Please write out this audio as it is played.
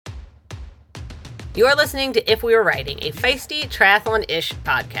You're listening to If We Were Writing, a feisty triathlon-ish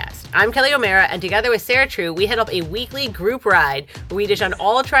podcast. I'm Kelly O'Mara, and together with Sarah True, we head up a weekly group ride where we dish on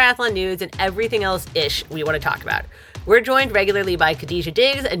all triathlon news and everything else-ish we want to talk about. We're joined regularly by Khadija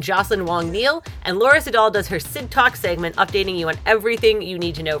Diggs and Jocelyn Wong-Neal, and Laura Siddall does her Sid Talk segment updating you on everything you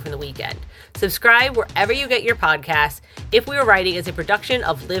need to know from the weekend. Subscribe wherever you get your podcasts. If We Were Writing is a production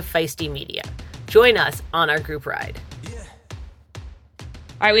of Live Feisty Media. Join us on our group ride.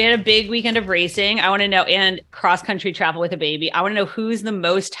 All right, we had a big weekend of racing. I want to know, and cross-country travel with a baby. I want to know who's the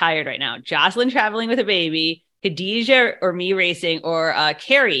most tired right now. Jocelyn traveling with a baby, Khadija or me racing, or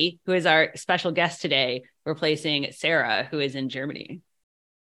Carrie, who is our special guest today, replacing Sarah, who is in Germany.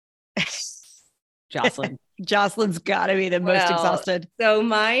 Jocelyn. Jocelyn's got to be the most exhausted. So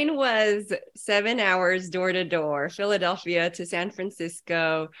mine was 7 hours door to door, Philadelphia to San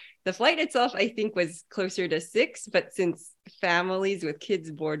Francisco. The flight itself, I think, was closer to 6, but since families with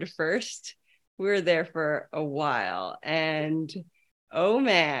kids board first, we were there for a while. And oh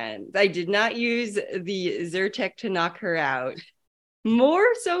man, I did not use the Zyrtec to knock her out.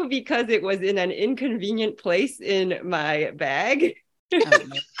 More so because it was in an inconvenient place in my bag.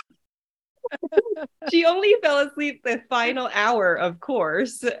 She only fell asleep the final hour, of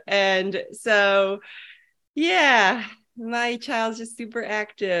course. And so, yeah, my child's just super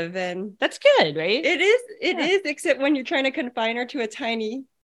active, and that's good, right? It is, except when you're trying to confine her to a tiny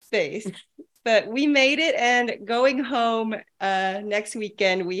space. But we made it, and going home next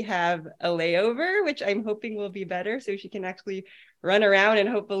weekend, we have a layover, which I'm hoping will be better, so she can actually run around and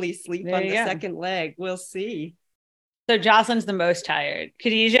hopefully sleep on the second leg. We'll see. So Jocelyn's the most tired.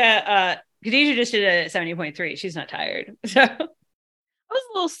 Khadija just did a 70.3. She's not tired. So I was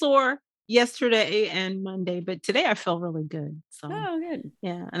a little sore yesterday and Monday, but today I felt really good. So good.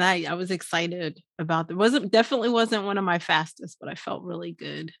 Yeah. And I was excited about it. Definitely wasn't one of my fastest, but I felt really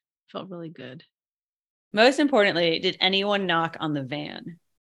good. Most importantly, did anyone knock on the van?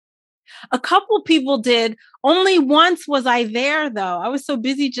 A couple people did. Only once was I there though. I was so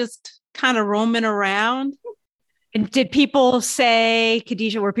busy just kind of roaming around. And did people say,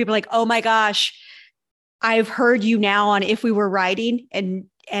 Khadija, were people like, oh my gosh, I've heard you now on If We Were Writing and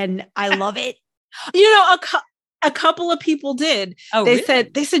I love it? A couple of people did. Oh, they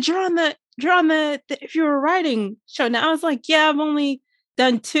really? said you're on the If You Were Writing show. Now I was like, yeah, I've only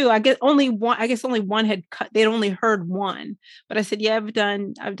done 2. I guess only one had cut. They'd only heard one, but I said, yeah, I've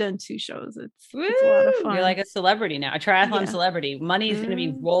done 2 shows. It's a lot of fun. You're like a celebrity now, a triathlon celebrity. Money's going to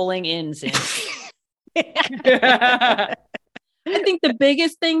be rolling in soon. I think the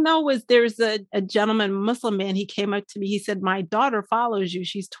biggest thing though was there's a gentleman, Muslim man. He came up to me. He said, my daughter follows you.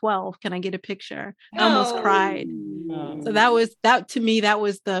 She's 12. Can I get a picture? I almost cried. So that to me, that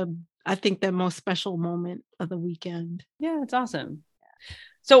was I think the most special moment of the weekend. Yeah, that's awesome.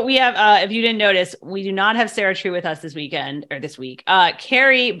 So we have, if you didn't notice, we do not have Sarah True with us this week.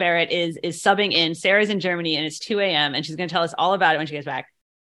 Carrie Barrett is subbing in. Sarah's in Germany and it's 2 a.m. and she's going to tell us all about it when she gets back.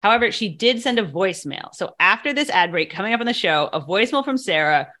 However, she did send a voicemail. So after this ad break coming up on the show, a voicemail from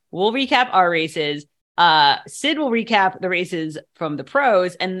Sarah. We'll recap our races. Sid will recap the races from the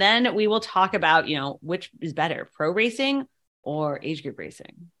pros. And then we will talk about, which is better, pro racing or age group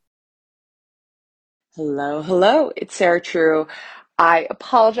racing. Hello. It's Sarah True. I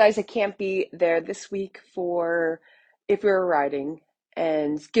apologize. I can't be there this week for If We Were Writing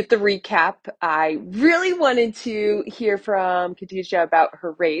and get the recap. I really wanted to hear from Khadija about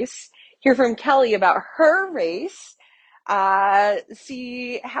her race, hear from Kelly about her race,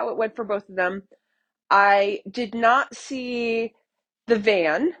 see how it went for both of them. I did not see the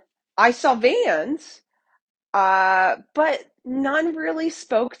van. I saw vans, but none really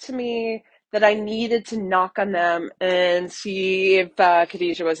spoke to me that I needed to knock on them and see if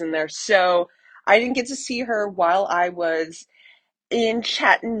Khadija was in there. So I didn't get to see her while I was in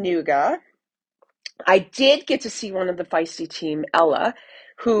Chattanooga. I did get to see one of the feisty team, Ella,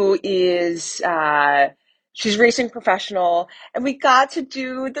 who is, she's racing professional, and we got to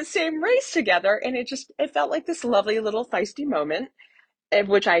do the same race together, and it felt like this lovely little feisty moment,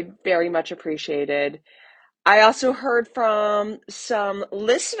 which I very much appreciated. I also heard from some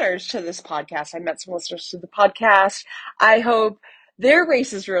listeners to this podcast. I met some listeners to the podcast. I hope their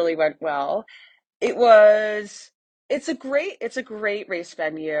races really went well. It's a great race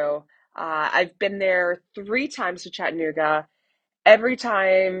venue. I've been there 3 times to Chattanooga. Every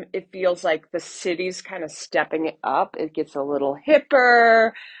time it feels like the city's kind of stepping it up. It gets a little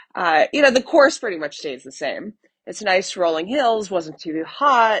hipper. The course pretty much stays the same. It's nice rolling hills, wasn't too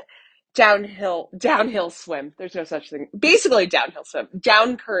hot. Downhill swim. There's no such thing. Basically downhill swim,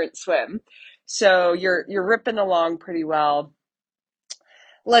 down current swim. So you're ripping along pretty well.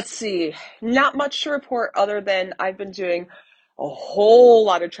 Let's see. Not much to report other than I've been doing a whole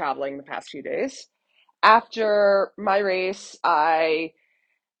lot of traveling the past few days. After my race, I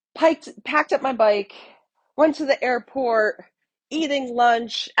packed up my bike, went to the airport, eating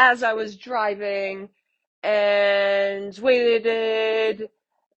lunch as I was driving, and waited,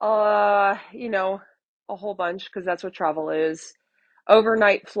 you know, a whole bunch because that's what travel is.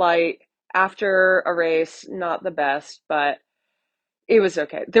 Overnight flight after a race, not the best, but it was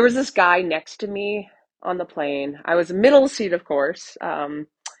okay. There was this guy next to me on the plane. I was middle seat, of course,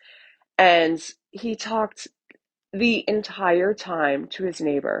 and he talked the entire time to his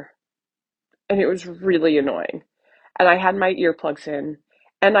neighbor, and it was really annoying. And I had my earplugs in,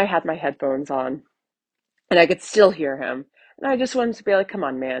 and I had my headphones on, and I could still hear him. And I just wanted to be like, "Come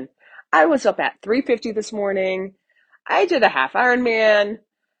on, man! I was up at 3:50 this morning. I did a half Ironman.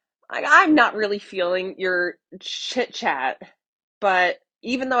 I'm not really feeling your chit chat." But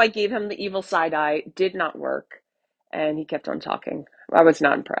even though I gave him the evil side eye, it did not work. And he kept on talking. I was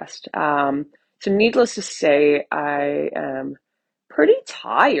not impressed. So, needless to say, I am pretty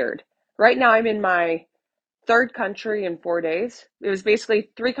tired. Right now, I'm in my third country in 4 days. It was basically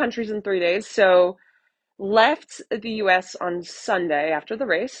 3 countries in 3 days. So, left the US on Sunday after the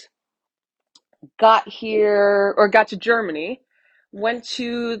race, got to Germany, went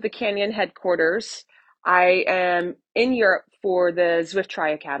to the Canyon headquarters. I am in Europe for the Zwift Tri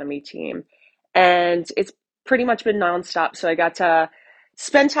Academy team, and it's pretty much been nonstop. So I got to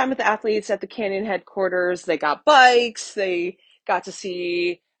spend time with the athletes at the Canyon headquarters. They got bikes. They got to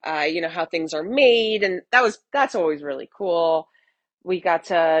see, how things are made, and that's always really cool. We got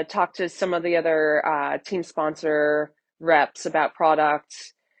to talk to some of the other team sponsor reps about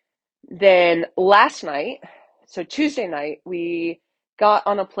products. Then last night, so Tuesday night, we got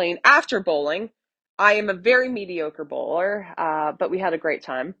on a plane after bowling. I am a very mediocre bowler, but we had a great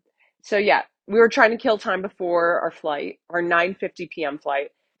time. So yeah, we were trying to kill time before our flight, our 9:50 p.m. flight.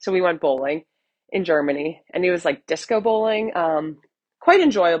 So we went bowling in Germany, and it was like disco bowling, quite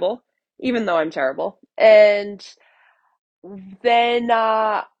enjoyable, even though I'm terrible. And then,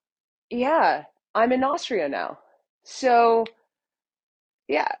 yeah, I'm in Austria now. So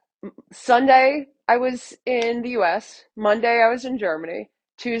yeah, Sunday, I was in the US. Monday, I was in Germany.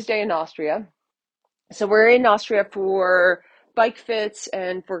 Tuesday, in Austria. So we're in Austria for bike fits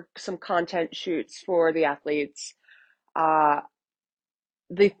and for some content shoots for the athletes. Uh,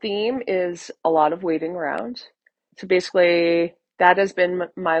 the theme is a lot of waiting around. So basically, that has been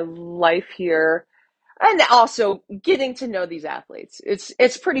my life here. And also getting to know these athletes.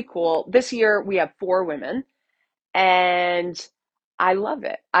 It's pretty cool. This year, we have 4 women. And I love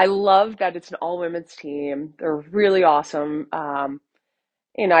it. I love that it's an all women's team. They're really awesome.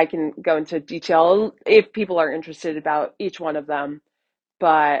 And I can go into detail if people are interested about each one of them.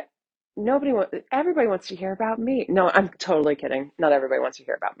 But everybody wants to hear about me. No, I'm totally kidding. Not everybody wants to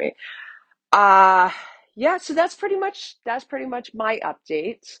hear about me. Uh, yeah, so that's pretty much my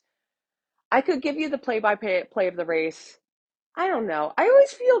update. I could give you the play of the race. I don't know. I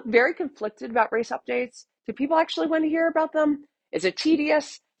always feel very conflicted about race updates. Do people actually want to hear about them? Is it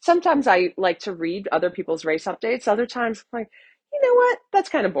tedious? Sometimes I like to read other people's race updates. Other times, I'm like, you know what? That's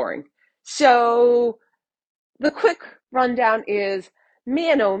kind of boring. So the quick rundown is,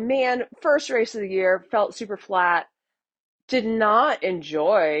 man, oh man, first race of the year, felt super flat. Did not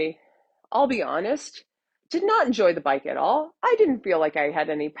enjoy, I'll be honest, did not enjoy the bike at all. I didn't feel like I had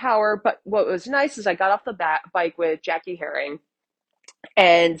any power, but what was nice is I got off the bike with Jackie Herring,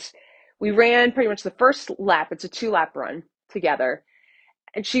 and we ran pretty much the first lap. It's a 2-lap run together.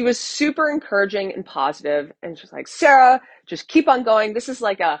 And she was super encouraging and positive. And she's like, "Sarah, just keep on going. This is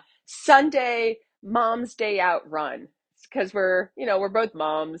like a Sunday mom's day out run." Because we're both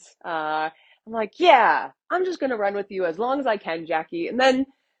moms. I'm like, "Yeah, I'm just going to run with you as long as I can, Jackie." And then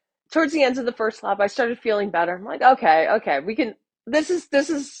towards the end of the first lap, I started feeling better. I'm like, okay, we can, this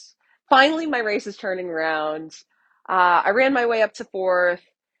is finally my race is turning around. I ran my way up to fourth.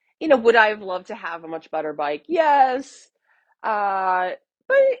 Would I have loved to have a much better bike? Yes. But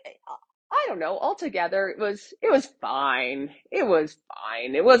I don't know. Altogether, it was fine. It was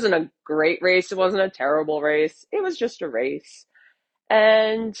fine. It wasn't a great race. It wasn't a terrible race. It was just a race.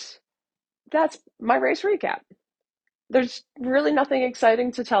 And that's my race recap. There's really nothing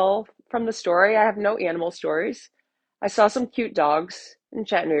exciting to tell from the story. I have no animal stories. I saw some cute dogs in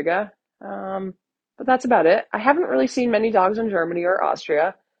Chattanooga, but that's about it. I haven't really seen many dogs in Germany or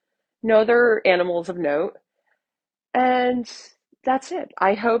Austria. No other animals of note. And that's it.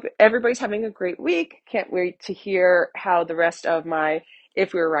 I hope everybody's having a great week. Can't wait to hear how the rest of my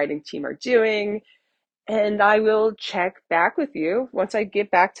If We Were Riding team are doing. And I will check back with you once I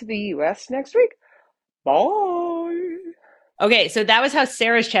get back to the US next week. Bye. Okay, so that was how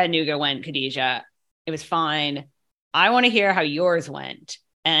Sarah's Chattanooga went, Khadijah. It was fine. I want to hear how yours went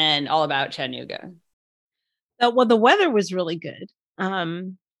and all about Chattanooga. Well, the weather was really good.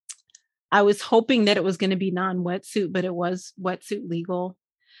 I was hoping that it was going to be non-wetsuit, but it was wetsuit legal.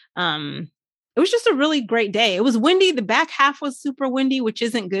 It was just a really great day. It was windy. The back half was super windy, which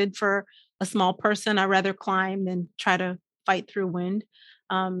isn't good for a small person. I'd rather climb than try to fight through wind.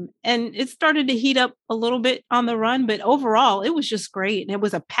 And it started to heat up a little bit on the run, but overall, it was just great. And it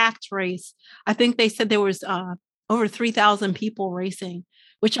was a packed race. I think they said there was over 3,000 people racing,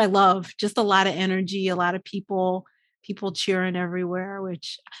 which I love. Just a lot of energy, a lot of people cheering everywhere,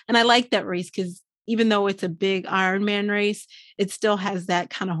 and I like that race because even though it's a big Ironman race, it still has that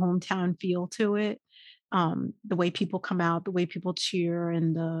kind of hometown feel to it. The way people come out, the way people cheer,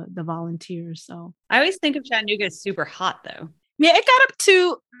 and the volunteers. So I always think of Chattanooga as super hot, though. Yeah, it got up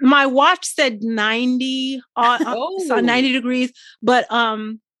to, my watch said 90 so 90 degrees, but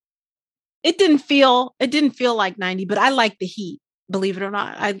it didn't feel like 90, but I like the heat. Believe it or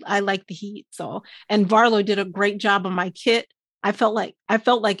not, I like the heat. So, and Varlo did a great job on my kit. It felt like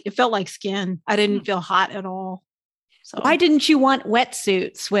skin. I didn't feel hot at all. So why didn't you want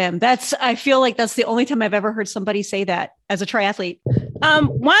wetsuit swim? I feel like that's the only time I've ever heard somebody say that as a triathlete.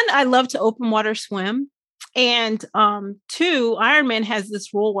 One, I love to open water swim. And two, Ironman has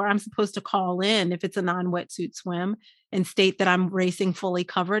this rule where I'm supposed to call in if it's a non-wetsuit swim and state that I'm racing fully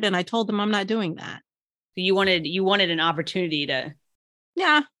covered. And I told them I'm not doing that. So you wanted an opportunity to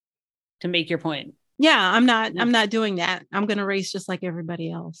make your point. Yeah, I'm not doing that. I'm going to race just like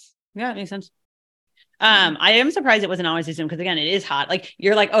everybody else. Yeah, it makes sense. I am surprised it wasn't always the same because again, it is hot. Like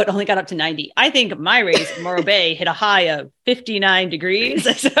you're like, oh, it only got up to 90. I think my race, Morro Bay, hit a high of 59 degrees.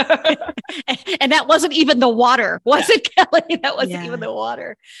 And that wasn't even the water, was it, Kelly? That wasn't even the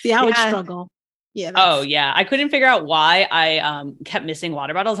water. See, I would struggle. Yeah. Oh yeah. I couldn't figure out why I kept missing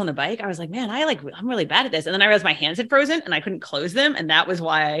water bottles on the bike. I was like, man, I'm really bad at this. And then I realized my hands had frozen and I couldn't close them. And that was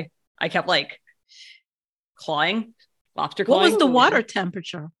why I kept like lobster clawing. What was the water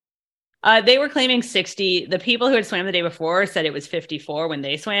temperature? They were claiming 60. The people who had swam the day before said it was 54 when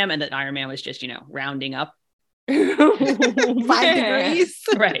they swam, and that Ironman was just, rounding up 5 degrees.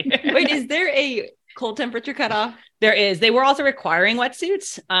 Right. Wait, is there a cold temperature cutoff? There is. They were also requiring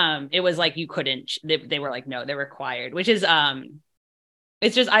wetsuits. It was like you couldn't. They were like, no, they're required, which is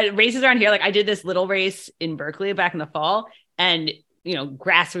it's just races around here. Like I did this little race in Berkeley back in the fall, and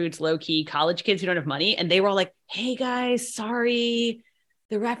grassroots, low key college kids who don't have money, and they were all like, "Hey guys, sorry.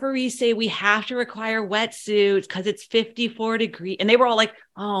 The referees say we have to require wetsuits because it's 54 degrees." And they were all like,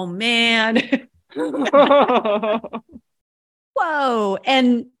 oh, man. Whoa.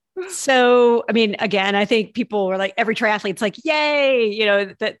 And so, I mean, again, I think people were like, every triathlete's like,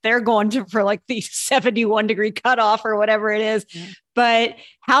 yay, that they're going for like the 71 degree cutoff or whatever it is. Yeah. But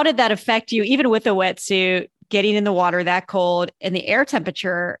how did that affect you, even with a wetsuit, getting in the water that cold? And the air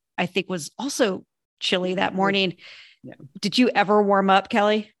temperature, I think, was also chilly that morning. Yeah. Did you ever warm up,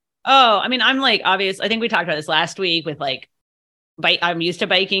 Kelly? Oh, I mean, I'm like, obvious. I think we talked about this last week with like, I'm used to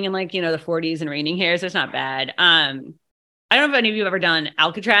biking in like, the 40s and raining here. So it's not bad. I don't know if any of you have ever done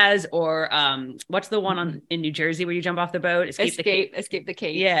Alcatraz or what's the one in New Jersey where you jump off the boat? Escape the Cape.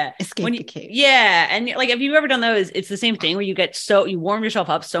 Yeah. Escape the Cape. Yeah. And like, if you've ever done those, it's the same thing where you warm yourself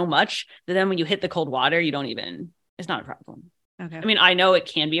up so much that then when you hit the cold water, it's not a problem. Okay. I mean, I know it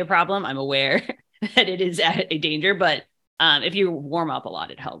can be a problem. I'm aware that it is a danger, but if you warm up a lot,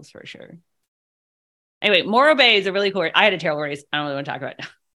 it helps for sure. Anyway, Morro Bay is a really cool race. I had a terrible race. I don't really want to talk about it.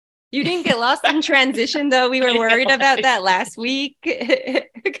 You didn't get lost in transition, though. We were worried about that last week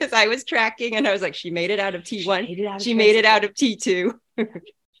because I was tracking and I was like, she made it out of T1. She made it out of T2.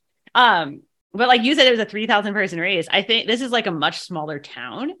 But like you said, it was a 3,000 person race. I think this is like a much smaller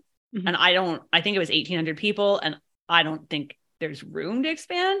town. Mm-hmm. And I think it was 1,800 people. And I don't think there's room to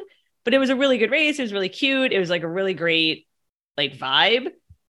expand. But it was a really good race. It was really cute. It was like a really great like vibe.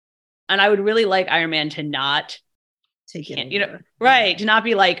 And I would really like Ironman to not take it, to not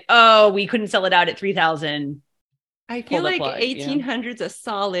be like, oh, we couldn't sell it out at 3,000. I feel like 1,800 is a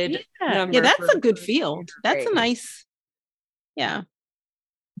solid number. Yeah, that's a good field. That's a nice,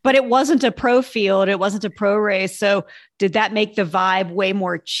 But it wasn't a pro field. It wasn't a pro race. So did that make the vibe way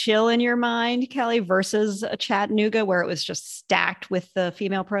more chill in your mind, Kelly, versus a Chattanooga where it was just stacked with the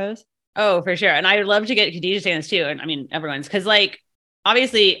female pros? Oh, for sure. And I would love to get Khadijah saying this too. And I mean, everyone's because like,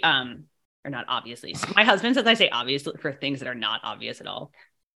 obviously, or not obviously. My husband says I say obvious for things that are not obvious at all.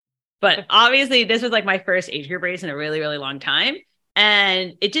 But obviously, this was like my first age group race in a really, really long time.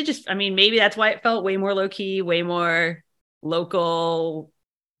 And it did just, I mean, maybe that's why it felt way more low key, way more local,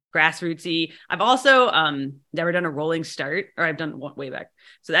 grassrootsy. I've also never done a rolling start, or I've done one way back.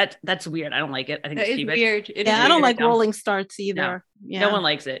 So that's weird. I don't like it. I think That it's is stupid. weird. I don't like rolling starts either. No one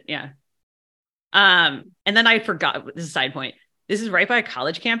likes it. Yeah. And then I forgot, this is a side point. This is right by a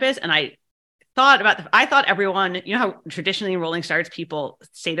college campus. And I thought everyone, you know how traditionally in rolling starts, people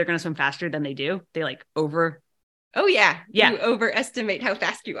say they're going to swim faster than they do. They like Oh yeah. Yeah. You overestimate how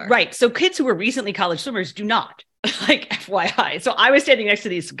fast you are. Right. So kids who were recently college swimmers do not. Like FYI. So I was standing next to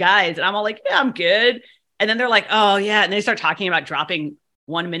these guys and I'm all like, yeah, I'm good. And then they're like, oh yeah. And they start talking about dropping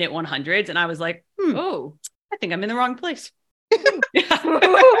 1 minute 100s. And I was like, Oh, I think I'm in the wrong place.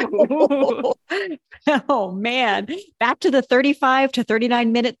 Oh man. Back to the 35 to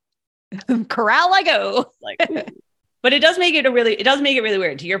 39 minute corral I go. Like, but it does make it really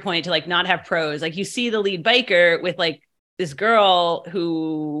weird, to your point, to like not have pros. Like you see the lead biker with like this girl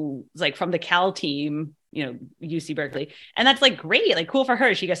who's like from the Cal team, you know, UC Berkeley. And that's like great, like cool for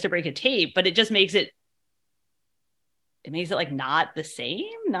her. She gets to break a tape, but it just makes it like not the same,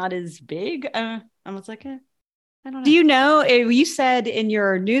 not as big. I was like, I don't know. Do you know, you said in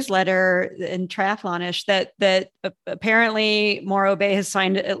your newsletter in Triathlonish that apparently Morro Bay has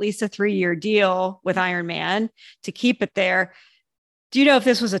signed at least a 3-year deal with Ironman to keep it there. Do you know if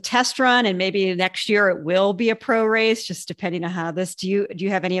this was a test run and maybe next year it will be a pro race, just depending on how this, do you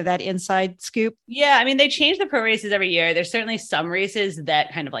have any of that inside scoop? Yeah. I mean, they change the pro races every year. There's certainly some races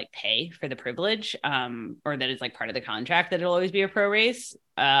that kind of like pay for the privilege, or that is like part of the contract that it'll always be a pro race.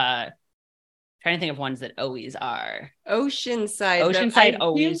 Trying to think of ones that always are. Oceanside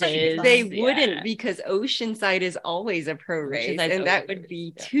always is. They wouldn't, because Oceanside is always a pro race, and that would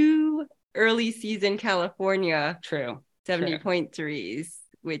be too early season California. True. 70.3s,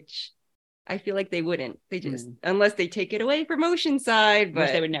 which I feel like they wouldn't. They just, unless they take it away from Oceanside, but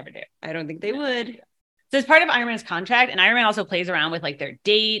which they would never do. I don't think they would. So it's part of Ironman's contract, and Ironman also plays around with like their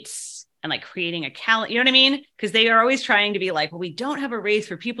dates and like creating a calendar. You know what I mean? Because they are always trying to be like, well, we don't have a race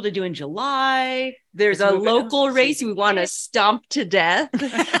for people to do in July. There's a local race we want to stomp to death.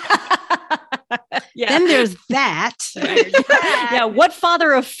 Yeah. Then there's that. Yeah. What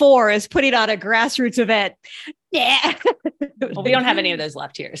father of 4 is putting on a grassroots event? Yeah. Well, we don't have any of those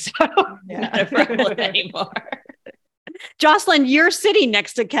left here, so not a problem anymore. Jocelyn, you're sitting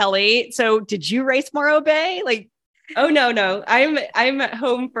next to Kelly. So did you race Morro Bay? Like, oh no. I'm at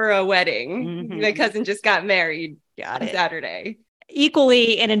home for a wedding. Mm-hmm. My cousin just got married on Saturday.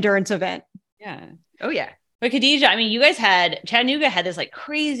 Equally an endurance event. Yeah. Oh yeah. But Khadija, I mean, you guys Chattanooga had this like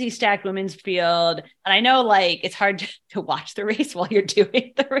crazy stacked women's field. And I know like it's hard to watch the race while you're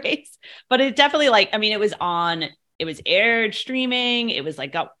doing the race, but it definitely like, I mean, it was aired streaming. It was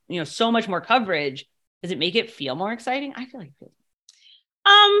like got, you know, so much more coverage. Does it make it feel more exciting? I feel like it.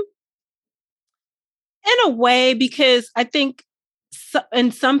 In a way, because I think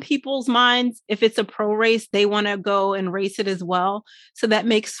in some people's minds, if it's a pro race, they want to go and race it as well. So that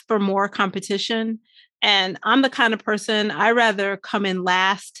makes for more competition. And I'm the kind of person, I rather come in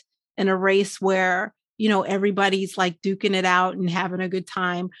last in a race where, you know, everybody's like duking it out and having a good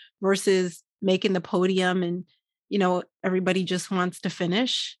time versus making the podium and, you know, everybody just wants to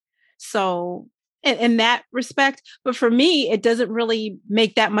finish. So in that respect, but for me, it doesn't really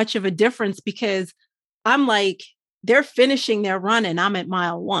make that much of a difference because I'm like, they're finishing their run and I'm at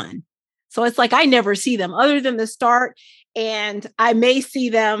mile 1. So it's like, I never see them other than the start. And I may see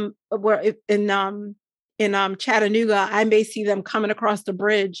them where in Chattanooga, I may see them coming across the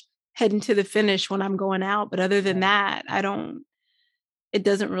bridge, heading to the finish when I'm going out. But other than that, it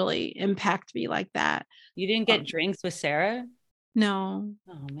doesn't really impact me like that. You didn't get drinks with Sarah? No.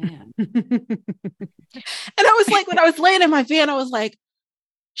 Oh man. And I was like, when I was laying in my van, I was like,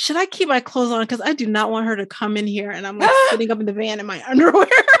 should I keep my clothes on? Because I do not want her to come in here. And I'm like sitting up in the van in my underwear.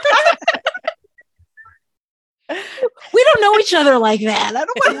 We don't know each other like that. I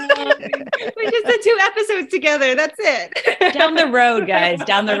don't want We just did 2 episodes together. That's it. Down the road, guys.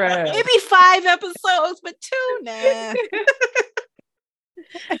 Down the road. maybe 5 episodes, but 2, nah.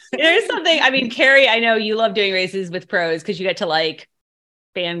 There's something, I mean, Carrie, I know you love doing races with pros because you get to like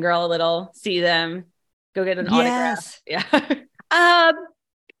fangirl a little, see them, go get an autograph. Yeah.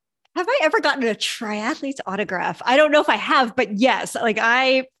 Have I ever gotten a triathlete's autograph? I don't know if I have, but yes, like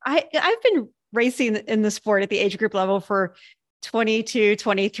I've been racing in the sport at the age group level for 22,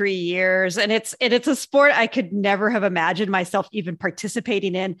 23 years. And it's a sport I could never have imagined myself even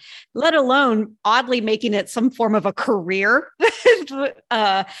participating in, let alone oddly making it some form of a career,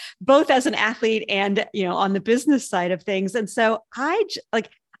 both as an athlete and, you know, on the business side of things. And so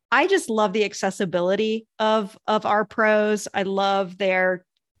I just love the accessibility of our pros. I love their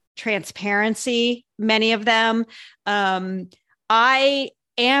transparency, many of them. I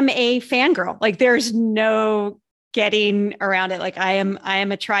am a fangirl. Like there's no getting around it. Like I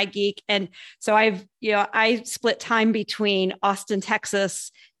am a tri geek. And so I split time between Austin,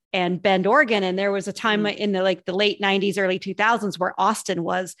 Texas and Bend, Oregon. And there was a time in the late 90s, early 2000s where Austin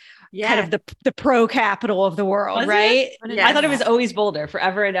was kind of the pro capital of the world, Was right? Yes. I thought it was always Boulder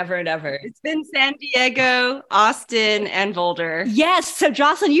forever and ever and ever. It's been San Diego, Austin, and Boulder. Yes. So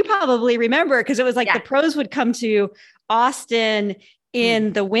Jocelyn, you probably remember because it was like the pros would come to Austin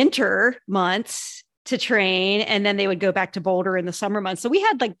in the winter months to train, and then they would go back to Boulder in the summer months. So we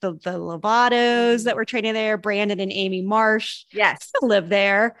had like the Lovatos that were training there, Brandon and Amy Marsh. Yes, still live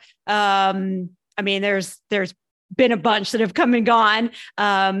there. I mean, there's been a bunch that have come and gone,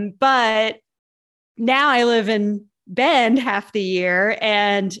 but now I live in Bend half the year,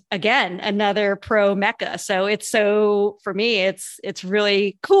 and again another pro mecca. So for me, it's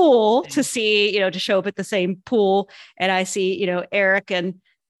really cool to see, to show up at the same pool, and I see Eric and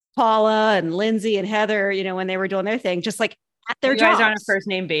Paula and Lindsay and Heather, when they were doing their thing, just like at their jobs. You guys are on a first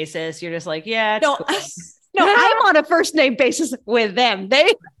name basis. You're just like, yeah, it's cool. No, I'm on a first name basis with them.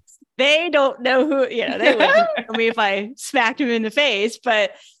 They don't know who, they wouldn't know me if I smacked them in the face,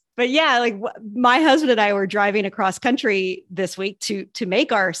 but yeah, like my husband and I were driving across country this week to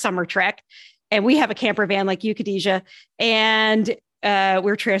make our summer trek, and we have a camper van like you, Khadijah, and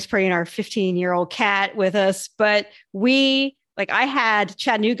we're transporting our 15-year-old cat with us, but I had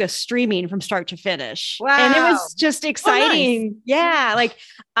Chattanooga streaming from start to finish. Wow. And it was just exciting. Nice. Yeah. Like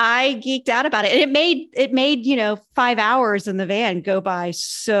I geeked out about it. And it made 5 hours in the van go by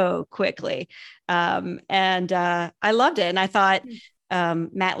so quickly. And I loved it. And I thought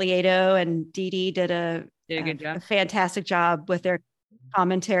Matt Lieto and Dee Dee did a good job. A fantastic job with their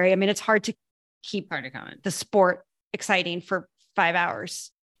commentary. I mean, it's hard to keep the sport exciting for 5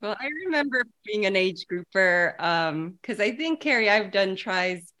 hours. Well, I remember being an age grouper because I think, Carrie, I've done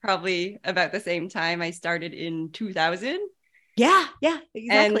tries probably about the same time. I started in 2000. Yeah,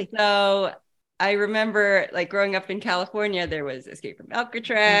 exactly. And so I remember growing up in California, there was Escape from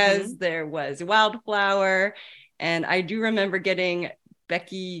Alcatraz, there was Wildflower, and I do remember getting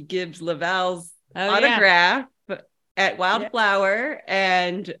Becky Gibbs Laval's autograph at Wildflower,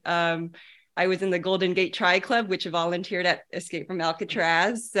 and I was in the Golden Gate Tri Club, which volunteered at Escape from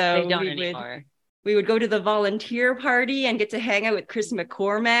Alcatraz. So we would go to the volunteer party and get to hang out with Chris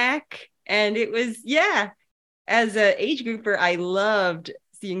McCormack. And it was, as an age grouper, I loved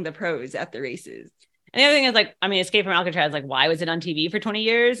seeing the pros at the races. And the other thing is Escape from Alcatraz, why was it on TV for 20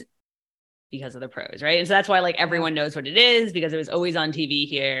 years? Because of the pros, right? And so that's why everyone knows what it is, because it was always on TV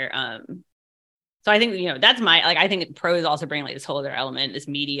here. So I think, that's I think pros also bring this whole other element, this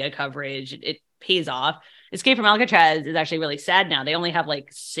media coverage. It pays off. Escape from Alcatraz is actually really sad now. They only have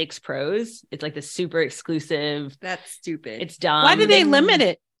 6 pros. It's the super exclusive. That's stupid. It's dumb. Why do they limit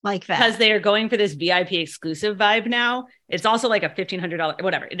it like that? Because they are going for this VIP exclusive vibe now. It's also a $1,500,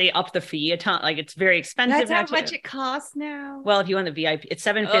 whatever. They up the fee a ton. It's very expensive. That's how much it costs now. Well, if you want the VIP, it's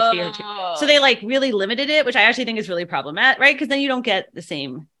 $750. So they really limited it, which I actually think is really problematic, right? Because then you don't get the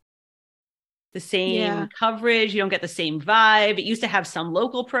same coverage. You don't get the same vibe. It used to have some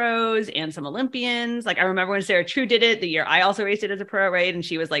local pros and some Olympians. I remember when Sarah True did it the year I also raced it as a pro, right? And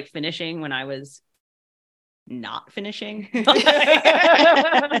she was finishing when I was not finishing.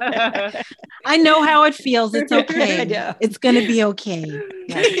 I know how it feels. It's okay. It's going to be okay.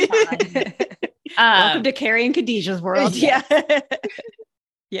 Welcome to Carrie and Khadijah's world. Yeah.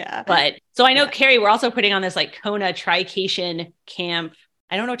 Yeah. But so I know, Carrie, we're also putting on this Kona Trication camp.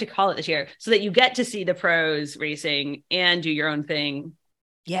 I don't know what to call it this year, so that you get to see the pros racing and do your own thing.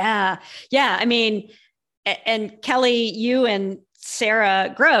 Yeah. Yeah. I mean, and Kelly, you and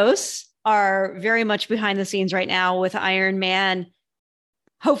Sarah Gross are very much behind the scenes right now with Ironman,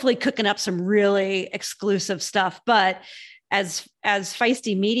 hopefully cooking up some really exclusive stuff. But as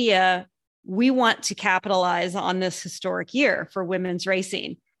Feisty Media, we want to capitalize on this historic year for women's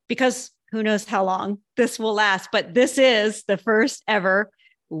racing, because who knows how long this will last, but this is the first ever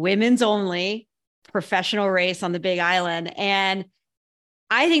women's only professional race on the Big Island. And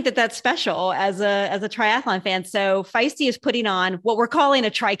I think that that's special as a triathlon fan. So Feisty is putting on what we're calling a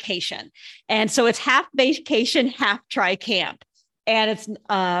trication. And so it's half vacation, half tri camp. And it's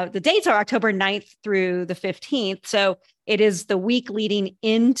the dates are October 9th through the 15th. So it is the week leading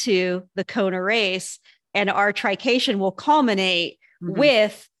into the Kona race. And our trication will culminate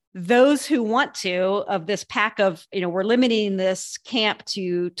with those who want to, of this pack of, we're limiting this camp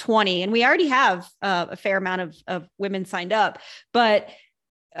to 20, and we already have a fair amount of women signed up, but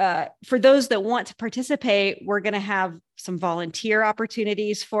for those that want to participate, we're going to have some volunteer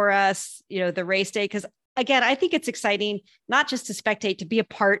opportunities for us, the race day. Because again, I think it's exciting, not just to spectate, to be a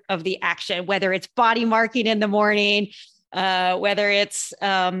part of the action, whether it's body marking in the morning, whether it's,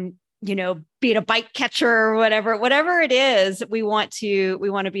 being a bike catcher or whatever it is, we want to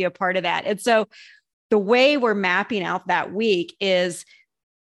be a part of that. And so the way we're mapping out that week is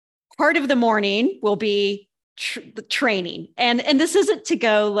part of the morning will be training. And this isn't to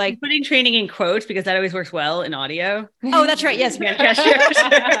go like putting training in quotes because that always works well in audio. Oh, that's right. Yes.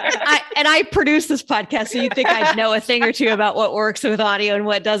 I produce this podcast, so you'd think I'd know a thing or two about what works with audio and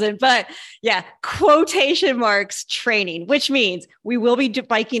what doesn't. But yeah, quotation marks training, which means we will be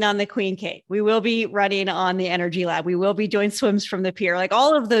biking on the Queen K. We will be running on the Energy Lab. We will be doing swims from the pier, like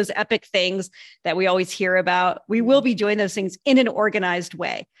all of those epic things that we always hear about. We will be doing those things in an organized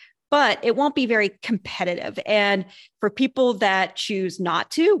way. But it won't be very competitive. And for people that choose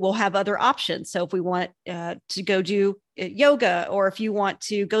not to, we'll have other options. So if we want to go do yoga, or if you want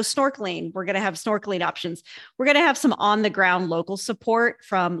to go snorkeling, we're going to have snorkeling options. We're going to have some on the ground local support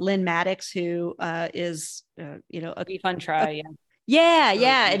from Lynn Maddox, who is, a fun try.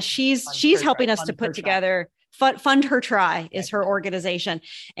 Yeah. And she's helping us to put together. Fund Her Try is her organization.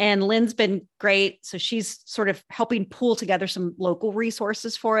 And Lynn's been great. So she's sort of helping pull together some local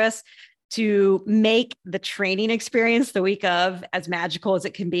resources for us to make the training experience the week of as magical as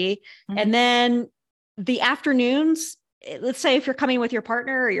it can be. Mm-hmm. And then the afternoons, let's say if you're coming with your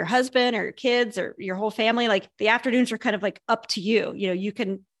partner or your husband or your kids or your whole family, like the afternoons are kind of like up to you. You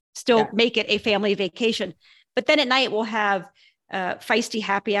can still make it a family vacation. But then at night we'll have feisty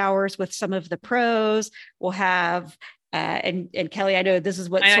happy hours with some of the pros. We'll have, and Kelly, I know this is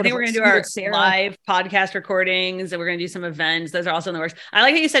what I think we're going to do our live podcast recordings, and we're going to do some events. Those are also in the works. I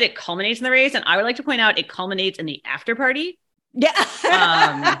like how you said it culminates in the race, and I would like to point out it culminates in the after party. Yeah.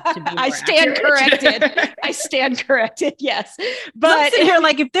 I stand corrected. I stand corrected. Yes. But here,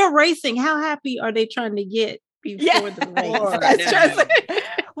 like, if they're racing, how happy are they trying to get before the race? That's just,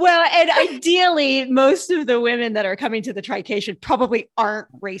 well, and ideally, most of the women that are coming to the Trication probably aren't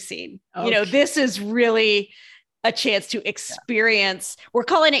racing. Okay. This is really a chance to experience. We're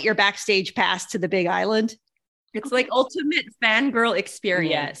calling it your backstage pass to the Big Island. It's like ultimate fangirl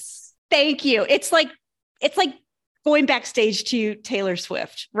experience. Yes. Thank you. It's like going backstage to Taylor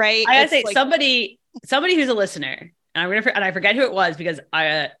Swift, right? I gotta say, like, somebody who's a listener, and I forget who it was because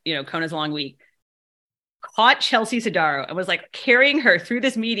Kona's a long week, caught Chelsea Sodaro and was like carrying her through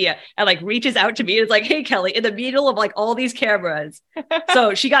this media and like reaches out to me and is like, "Hey Kelly," in the middle of like all these cameras.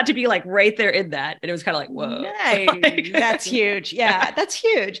 So she got to be like right there in that. And it was kind of like, whoa. Nice. That's huge. Yeah, that's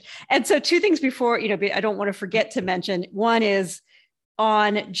huge. And so two things before, I don't want to forget to mention. One is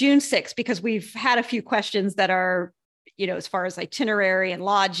on June 6th, because we've had a few questions that are, as far as itinerary and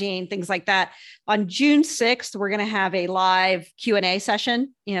lodging, things like that. On June 6th, we're going to have a live Q&A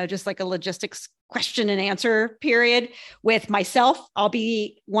session, just like a logistics question and answer period with myself. I'll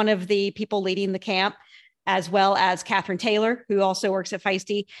be one of the people leading the camp, as well as Catherine Taylor, who also works at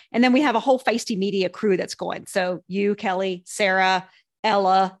Feisty. And then we have a whole Feisty media crew that's going. So you, Kelly, Sarah,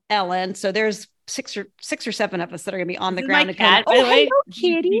 Ella, Ellen. So there's six or seven of us that are going to be on the ground. My cat, by the way,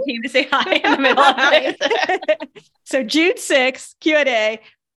 Kitty. You came to say hi in the middle of it. So June 6th, Q&A.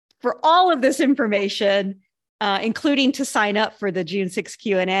 For all of this information, including to sign up for the June 6th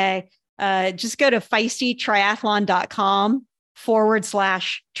Q&A, just go to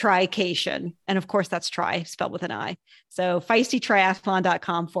feistytriathlon.com/trication. And of course, that's try spelled with an I. So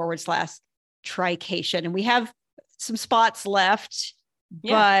feistytriathlon.com/trication. And we have some spots left.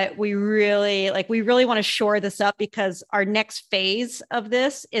 Yeah. But we really want to shore this up, because our next phase of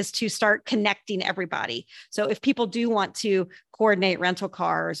this is to start connecting everybody. So if people do want to coordinate rental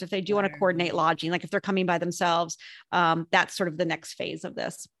cars, if they do want to coordinate lodging, like if they're coming by themselves, that's sort of the next phase of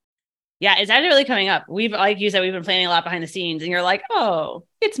this. Yeah, it's actually really coming up. Like you said, we've been planning a lot behind the scenes, and you're like, oh,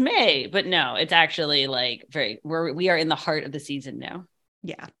 it's May, but no, it's actually like we are in the heart of the season now.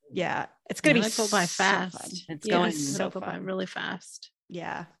 Yeah. It's going to be go by fast. Fun. It's going so by really fast.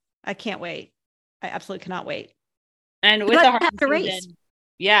 Yeah, I can't wait. I absolutely cannot wait. And with the heart race.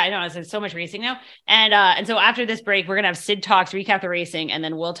 Yeah, I know. It's so much racing now. And so after this break, we're going to have Sid Talks, recap the racing, and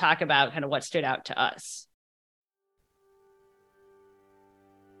then we'll talk about kind of what stood out to us.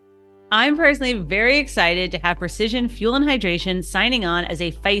 I'm personally very excited to have Precision Fuel and Hydration signing on as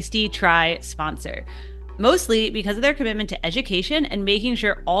a Feisty Tri sponsor. Mostly because of their commitment to education and making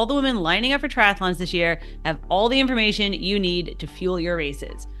sure all the women lining up for triathlons this year have all the information you need to fuel your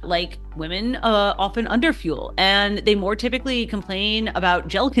races. Like, women often underfuel, and they more typically complain about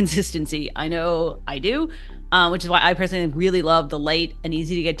gel consistency. I know I do. which is why I personally really love the light and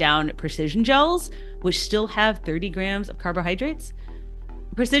easy to get down Precision gels, which still have 30 grams of carbohydrates.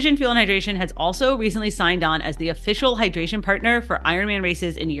 Precision Fuel and Hydration has also recently signed on as the official hydration partner for Ironman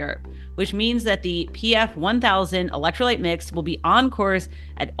races in Europe, which means that the PF 1000 electrolyte mix will be on course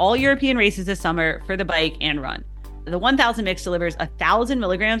at all European races this summer for the bike and run. The 1000 mix delivers 1,000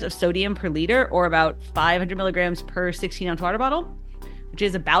 milligrams of sodium per liter, or about 500 milligrams per 16-ounce water bottle, which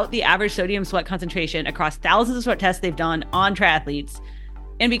is about the average sodium sweat concentration across thousands of sweat tests they've done on triathletes.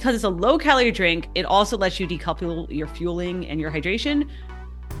 And because it's a low-calorie drink, it also lets you decouple your fueling and your hydration.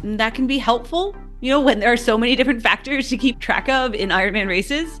 And that can be helpful, when there are so many different factors to keep track of in Ironman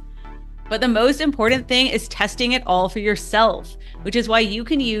races. But the most important thing is testing it all for yourself, which is why you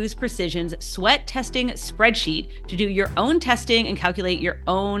can use Precision's sweat testing spreadsheet to do your own testing and calculate your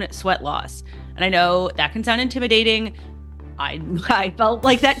own sweat loss. And I know that can sound intimidating. I felt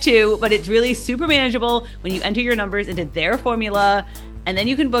like that too, but it's really super manageable when you enter your numbers into their formula, and then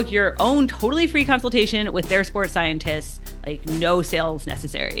you can book your own totally free consultation with their sports scientists, like no sales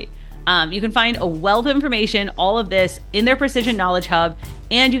necessary. You can find a wealth of information, all of this, in their Precision Knowledge Hub,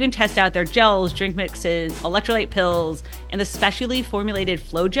 and you can test out their gels, drink mixes, electrolyte pills, and the specially formulated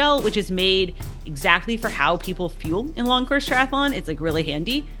Flow Gel, which is made exactly for how people fuel in long course triathlon. It's really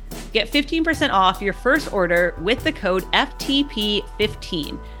handy. Get 15% off your first order with the code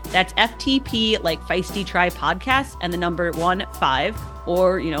FTP15. That's FTP like Feisty Tri Podcast and the number 15,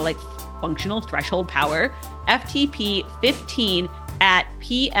 or, like functional threshold power, FTP15 at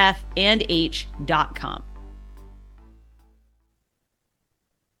pfandh.com.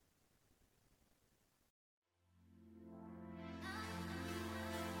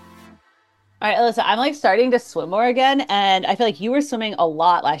 All right, Alyssa, I'm starting to swim more again, and I feel like you were swimming a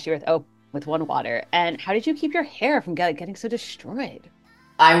lot last year with One Water. And how did you keep your hair from getting so destroyed?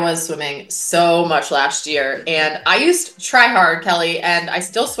 I was swimming so much last year, and I used Try Hard, Kelly, and I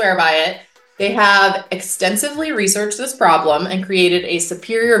still swear by it. They have extensively researched this problem and created a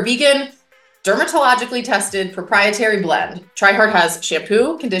superior vegan, dermatologically tested proprietary blend. Try Hard has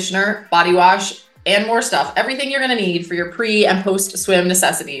shampoo, conditioner, body wash, and more stuff. Everything you're going to need for your pre- and post-swim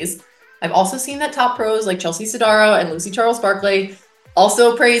necessities. I've also seen that top pros like Chelsea Sodaro and Lucy Charles Barkley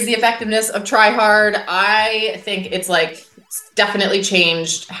also praise the effectiveness of Try Hard. I think it's definitely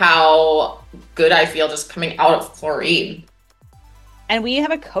changed how good I feel just coming out of chlorine. And we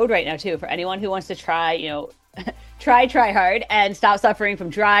have a code right now too for anyone who wants to try, try Hard and stop suffering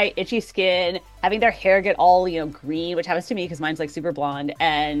from dry, itchy skin, having their hair get all, green, which happens to me because mine's super blonde,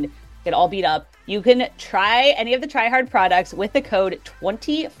 and get all beat up. You can try any of the Try Hard products with the code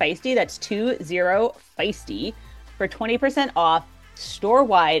 20Feisty, that's 20 Feisty, for 20% off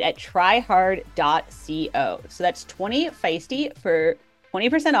store-wide at tryhard.co. So that's 20 Feisty for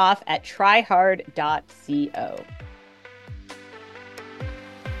 20% off at tryhard.co.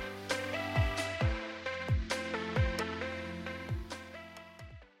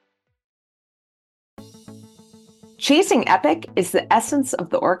 Chasing epic is the essence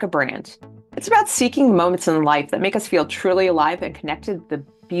of the Orca brand. It's about seeking moments in life that make us feel truly alive and connected to the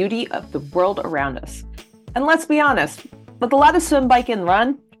beauty of the world around us. And let's be honest, with a lot of swim, bike, and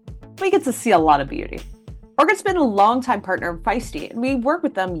run, we get to see a lot of beauty. Orca's been a longtime partner of Feisty, and we work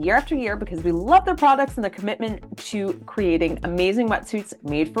with them year after year because we love their products and their commitment to creating amazing wetsuits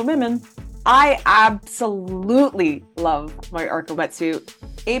made for women. I absolutely love my Orca wetsuit.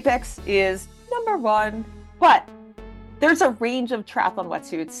 Apex is number one, but there's a range of triathlon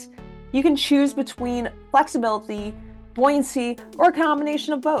wetsuits. You can choose between flexibility, buoyancy, or a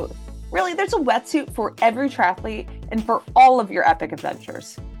combination of both. Really, there's a wetsuit for every triathlete and for all of your epic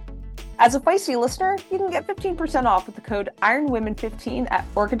adventures. As a Feisty listener, you can get 15% off with the code IRONWOMEN15 at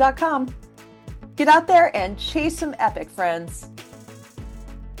orca.com. Get out there and chase some epic, friends.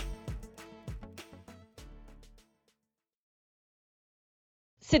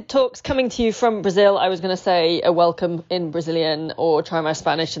 Sid Talks coming to you from Brazil. I was going to say a welcome in Brazilian or try my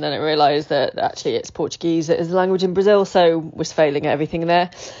Spanish, and then I realised that actually it's Portuguese that is the language in Brazil, so was failing at everything there.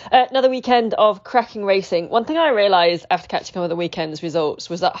 Another weekend of cracking racing. One thing I realised after catching up with the weekend's results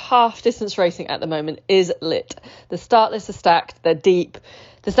was that half distance racing at the moment is lit. The start lists are stacked, they're deep.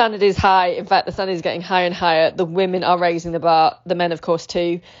 The standard is high. In fact, the standard is getting higher and higher. The women are raising the bar, the men, of course,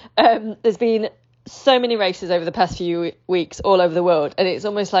 too. There's been so many races over the past few weeks all over the world, and it's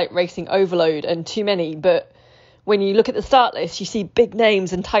almost like racing overload and too many. But when you look at the start list, you see big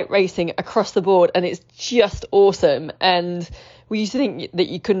names and tight racing across the board, and it's just awesome. And we used to think that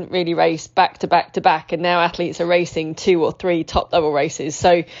you couldn't really race back to back to back, and now athletes are racing 2 or 3 top level races.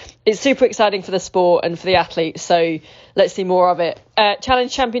 So it's super exciting for the sport and for the athletes. So let's see more of it.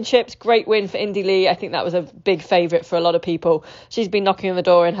 Challenge Championships, great win for Indy Lee. I think that was a big favourite for a lot of people. She's been knocking on the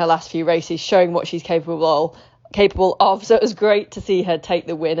door in her last few races, showing what she's capable of. So it was great to see her take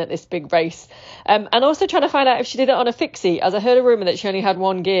the win at this big race. And also trying to find out if she did it on a fixie, as I heard a rumour that she only had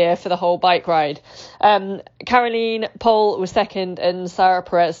one gear for the whole bike ride. Caroline Pole was second and Sarah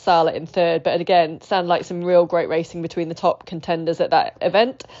Perez Sala in third. But again, sound like some real great racing between the top contenders at that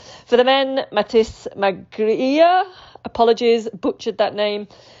event. For the men, Mathis Magria, apologies, butchered that name,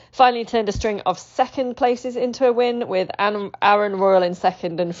 finally turned a string of second places into a win, with Aaron Royal in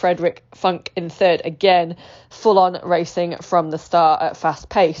second and Frederick Funk in third. Again, full-on racing from the start at fast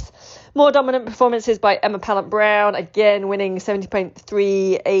pace. More dominant performances by Emma Pallant-Brown, again winning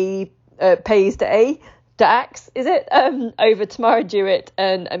 70.3 pays to Dax, is it? Over Tamara Jewett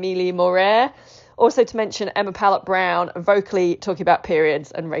and Amelie Morer. Also to mention Emma Pallant-Brown vocally talking about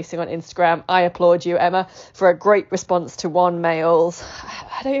periods and racing on Instagram. I applaud you, Emma, for a great response to one male's,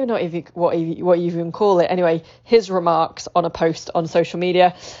 I don't even know what you even call it. Anyway, his remarks on a post on social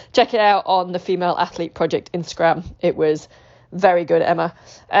media. Check it out on the Female Athlete Project Instagram. It was very good, Emma.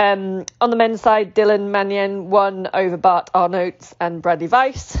 On the men's side, Dylan Mannion won over Bart Arnouts and Bradley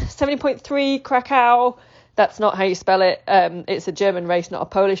Weiss. 70.3 Krakow. That's not how you spell it. It's a German race, not a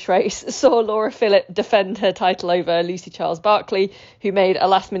Polish race. Saw Laura Philipp defend her title over Lucy Charles Barkley, who made a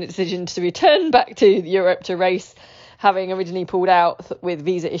last-minute decision to return back to Europe to race, having originally pulled out with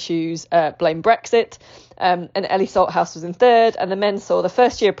visa issues, blame Brexit. And Ellie Salthouse was in third. And the men saw the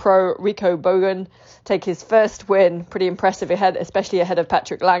first-year pro Rico Bogan take his first win. Pretty impressive, especially ahead of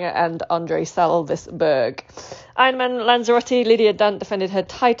Patrick Lange and Andre Salvesberg. Ironman Lanzarote, Lydia Dunt defended her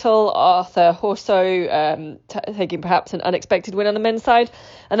title. Arthur Horso taking perhaps an unexpected win on the men's side.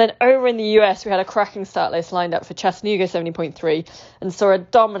 And then over in the US, we had a cracking start list lined up for Chattanooga 70.3 and saw a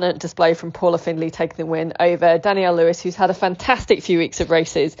dominant display from Paula Findlay taking the win over Danielle Lewis, who's had a fantastic few weeks of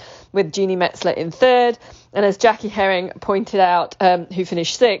races, with Jeannie Metzler in third. And as Jackie Herring pointed out, who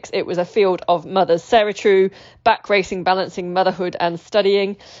finished sixth, it was a field of mothers. Sarah True, back racing, balancing motherhood and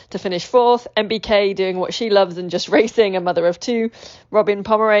studying, to finish fourth. MBK doing what she loves and just racing, a mother of 2. Robin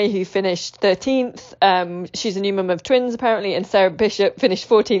Pomeroy, who finished 13th. She's a new mum of twins, apparently. And Sarah Bishop finished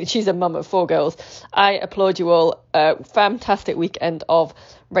 14th. She's a mum of 4 girls. I applaud you all. Fantastic weekend of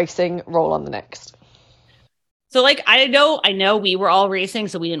racing. Roll on the next. So like, I know we were all racing,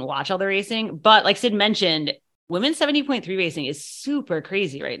 so we didn't watch all the racing, but like Sid mentioned, women's 70.3 racing is super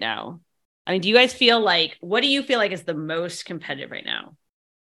crazy right now. I mean, do you guys feel like, what do you feel like is the most competitive right now?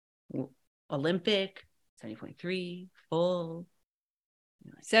 Olympic, 70.3, full?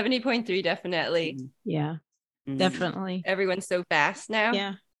 70.3, definitely. Yeah, definitely. Everyone's so fast now.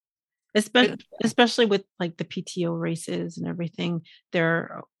 Yeah. Especially with like the PTO races and everything,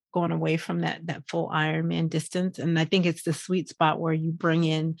 they're going away from that full Ironman distance. And I think it's the sweet spot where you bring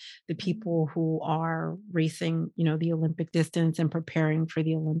in the people who are racing, the Olympic distance and preparing for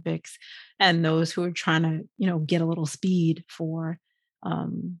the Olympics, and those who are trying to, get a little speed for,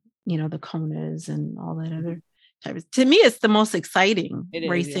 the Konas and all that other type of. To me, it's the most exciting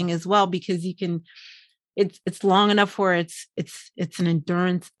racing as well, because you can, it's long enough where it's an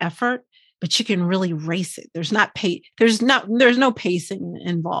endurance effort, but you can really race it. There's no pacing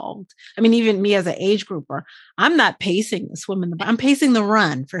involved. I mean, even me as an age grouper, I'm not pacing the swim and the bike. I'm pacing the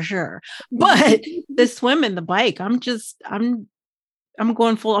run for sure. But the swim and the bike, I'm going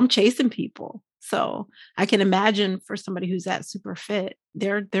full, I'm chasing people. So I can imagine for somebody who's that super fit,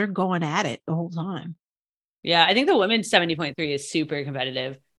 they're going at it the whole time. Yeah, I think the women's 70.3 is super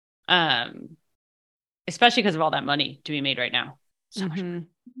competitive. Especially because of all that money to be made right now. So much money.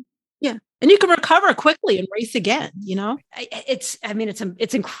 Yeah. And you can recover quickly and race again, It's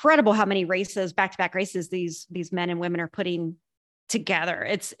incredible how many races, back-to-back races, these men and women are putting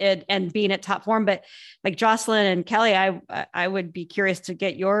together. And being at top form. But like Jocelyn and Kelly, I would be curious to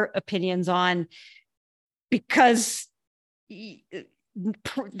get your opinions on, because I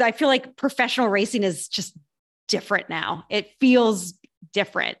feel like professional racing is just different now. It feels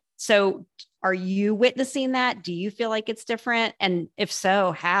different. So are you witnessing that? Do you feel like it's different? And if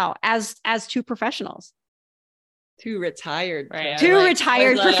so, how? As 2 professionals? 2 retired. Right. 2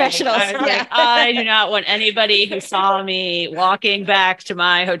 retired professionals. I do not want anybody who saw me walking back to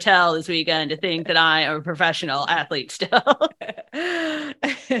my hotel this weekend to think that I am a professional athlete still. No,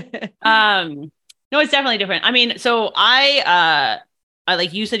 it's definitely different. I mean, so I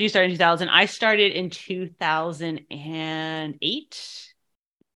like you said, you started in 2000. I started in 2008.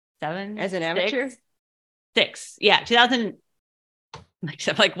 7 as an amateur. 6. Yeah, 2000.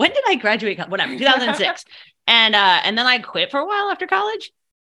 I'm like, when did I graduate? Whatever, 2006. And then I quit for a while after college.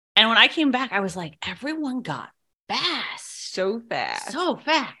 And when I came back, I was like, everyone got fast. So fast. So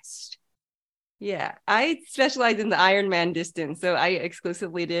fast. Yeah. I specialize in the Ironman distance. So I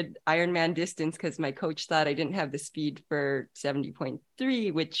exclusively did Ironman distance because my coach thought I didn't have the speed for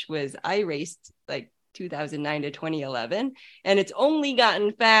 70.3, which was, I raced like 2009 to 2011. And it's only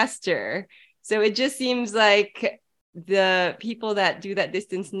gotten faster. So it just seems like the people that do that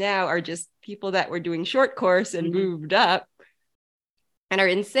distance now are just people that were doing short course and moved up and are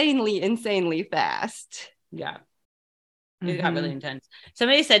insanely fast. Yeah. It got really intense.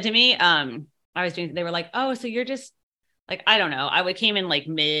 Somebody said to me, they were like, oh, so you're just like, I don't know. Came in like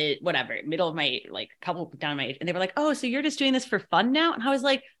middle of my, like couple down my age. And they were like, oh, so you're just doing this for fun now? And I was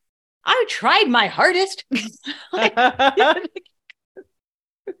like, I tried my hardest. Like,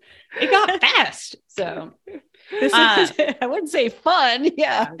 it got fast. So I wouldn't say fun.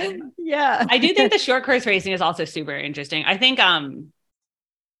 Yeah. Yeah. I do think the short course racing is also super interesting. I think,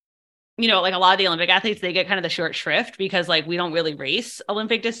 like a lot of the Olympic athletes, they get kind of the short shrift because like we don't really race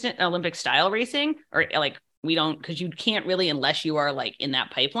Olympic style racing, or like we don't, because you can't really unless you are like in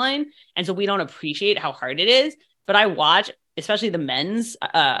that pipeline. And so we don't appreciate how hard it is. But I watch, especially the men's,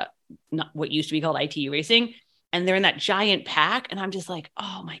 not what used to be called ITU racing, and they're in that giant pack. And I'm just like,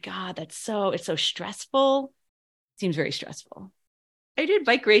 oh my God, it's so stressful. Seems very stressful. I did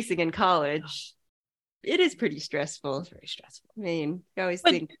bike racing in college. It is pretty stressful. It's very stressful. I mean, you always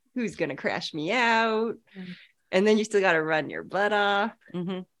think, who's going to crash me out? And then you still got to run your butt off.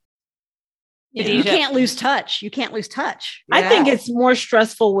 Mm-hmm. You can't lose touch. You can't lose touch. I think it's more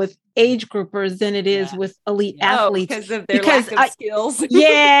stressful with age groupers than it is with elite athletes because of their lack of skills.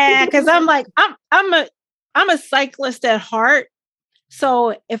 Yeah, because I'm like, I'm a cyclist at heart.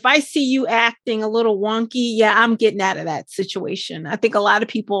 So if I see you acting a little wonky, I'm getting out of that situation. I think a lot of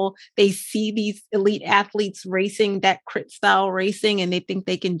people, they see these elite athletes racing that crit style racing and they think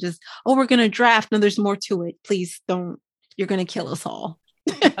they can just, we're going to draft. No, there's more to it. Please don't. You're going to kill us all.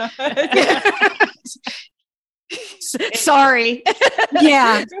 Sorry.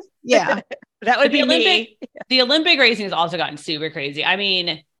 Yeah. That would be me. The Olympic racing has also gotten super crazy. I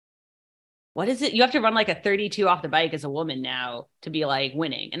mean, what is it? You have to run like a 32 off the bike as a woman now to be like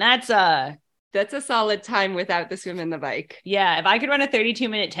winning. And that's a solid time without the swim and the bike. Yeah. If I could run a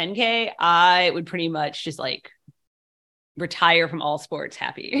 32-minute 10K, I would pretty much just like retire from all sports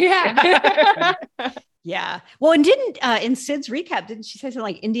happy. Yeah. Yeah. Well, and didn't in Sid's recap, didn't she say something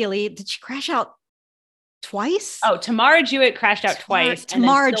like India Lee? Did she crash out twice? Oh, Tamara Jewett crashed out twice.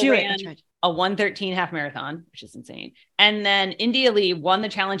 Tamara Jewett. A 1:13 half marathon, which is insane. And then India Lee won the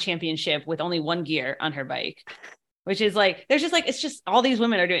challenge championship with only one gear on her bike, which is like, there's just like, it's just all these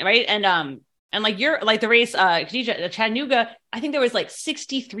women are doing, right? And like you're like the race, Khadija, Chattanooga, I think there was like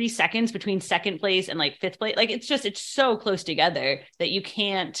 63 seconds between second place and like fifth place. Like, it's so close together that you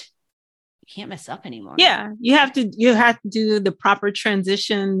can't mess up anymore. Yeah. You have to do the proper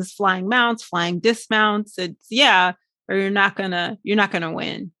transitions, flying mounts, flying dismounts. Or you're not gonna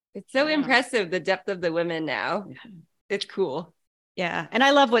win. It's so impressive, the depth of the women now. Yeah. It's cool. Yeah. And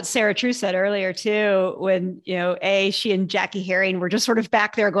I love what Sarah True said earlier too, when, she and Jackie Herring were just sort of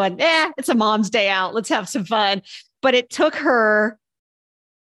back there going, it's a mom's day out. Let's have some fun. But it took her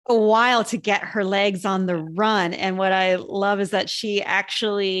a while to get her legs on the run. And what I love is that she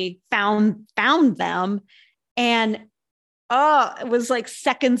actually found them and it was like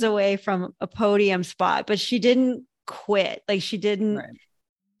seconds away from a podium spot, but she didn't quit. Like she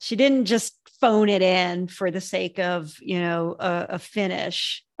didn't just phone it in for the sake of, a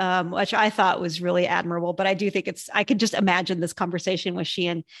finish, which I thought was really admirable. But I do think I could just imagine this conversation with she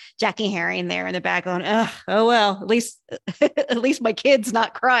and Jackie Herring there in the back going, oh, well, at least my kid's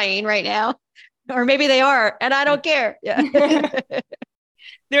not crying right now. Or maybe they are, and I don't care. Yeah.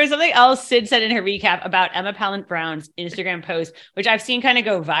 There was something else Sid said in her recap about Emma Pallant Brown's Instagram post, which I've seen kind of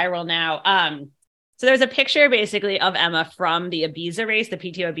go viral now. So there's a picture basically of Emma from the Ibiza race, the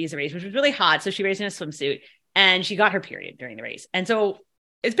PTO Ibiza race, which was really hot. So she raced in a swimsuit and she got her period during the race. And so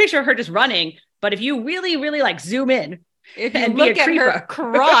it's a picture of her just running. But if you really, really like zoom in and look at her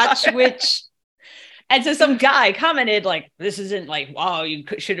crotch, and so some guy commented like, this isn't like, wow, you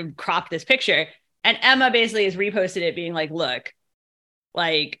should have cropped this picture. And Emma basically has reposted it being like, look,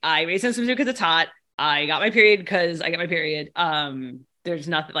 like I raced in a swimsuit because it's hot. I got my period because I got my period. There's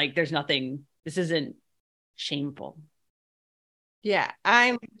nothing. This isn't shameful. Yeah,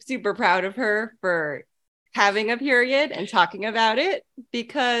 I'm super proud of her for having a period and talking about it,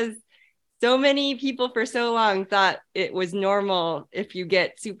 because So many people for so long thought it was normal if you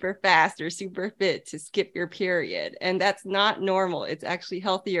get super fast or super fit to skip your period. And that's not normal. It's actually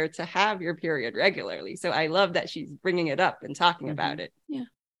healthier to have your period regularly. So I love that she's bringing it up and talking about it. Yeah.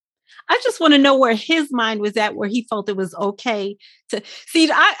 I just want to know where his mind was at, where he felt it was okay to see.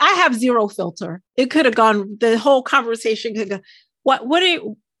 I have zero filter. It could have gone, the whole conversation could go,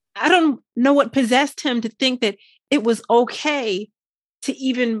 I don't know what possessed him to think that it was okay to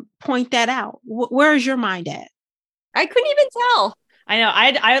even point that out. Where is your mind at? I couldn't even tell. I know.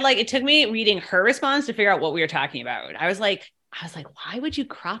 I like, it took me reading her response to figure out what we were talking about. I was like, why would you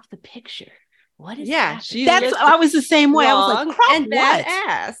crop the picture? What is that? I was the same way. I was like, crop and what?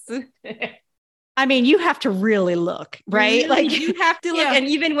 badass. I mean, you have to really look, right? Really, like you have to look. Yeah. And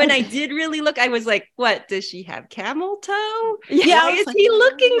even when I did really look, I was like, what? Does she have camel toe? Yeah, Why is he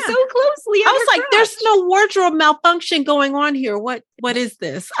looking so closely? I was like, there's no wardrobe malfunction going on here. What is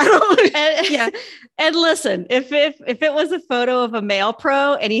this? I don't And listen, if it was a photo of a male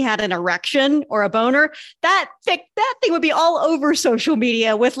pro and he had an erection or a boner, that thing would be all over social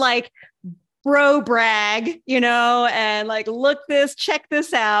media with like bro brag, and like, check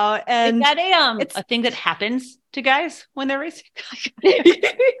this out. And is that a thing that happens to guys when they're racing? You're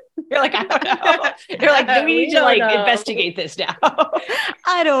like, I don't know. You're like, we need to investigate this now.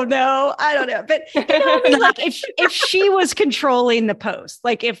 I don't know. But I mean, like if she was controlling the post,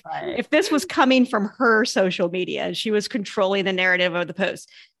 like if this was coming from her social media and she was controlling the narrative of the post,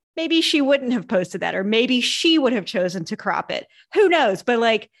 maybe she wouldn't have posted that, or maybe she would have chosen to crop it. Who knows? But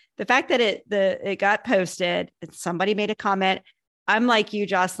like, the fact that it got posted and somebody made a comment, I'm like you,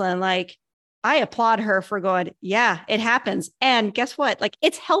 Jocelyn, like I applaud her for going, yeah, it happens. And guess what? Like,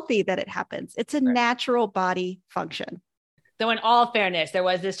 it's healthy that it happens. It's a natural body function. So in all fairness, there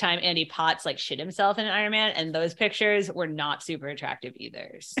was this time Andy Potts like shit himself in an Ironman, and those pictures were not super attractive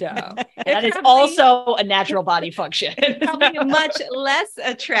either. So that is also a natural body function. Probably much less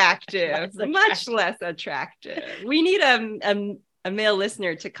attractive. Much less attractive. We need a male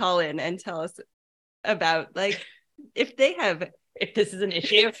listener to call in and tell us about like if this is an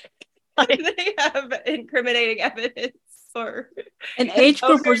issue, if they have incriminating evidence or an age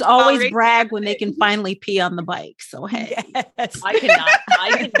groupers always brag when they can finally pee on the bike. So hey, yes. I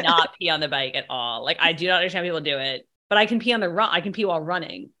cannot pee on the bike at all. Like, I do not understand people do it, but I can pee on the run. I can pee while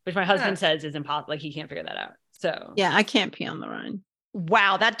running, which my husband says is impossible. Like, he can't figure that out. So yeah, I can't pee on the run.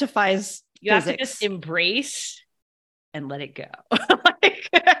 Wow, that defies you physics. have to just embrace and let it go.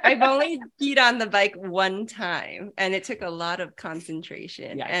 I've only peed on the bike one time, and it took a lot of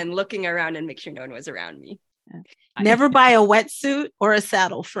concentration and looking around and make sure no one was around me. Never buy a wetsuit or a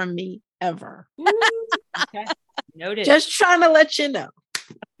saddle from me ever. Okay. Noted. Just trying to let you know.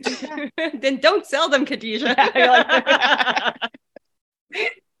 Then don't sell them, Khadijah.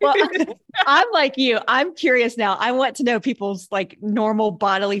 Well, I'm like you. I'm curious now. I want to know people's like normal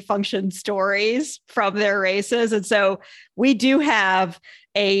bodily function stories from their races. And so we do have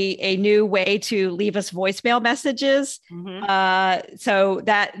a new way to leave us voicemail messages. Mm-hmm. So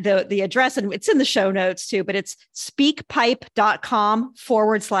that the address, and it's in the show notes too, but it's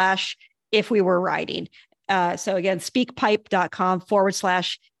speakpipe.com/if we were riding. So again,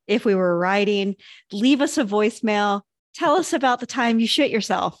 speakpipe.com/if we were riding. Leave us a voicemail. Tell us about the time you shit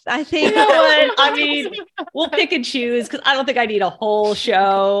yourself. I think, you know what? I mean, we'll pick and choose because I don't think I need a whole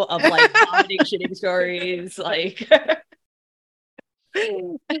show of like vomiting, shitting stories. Like,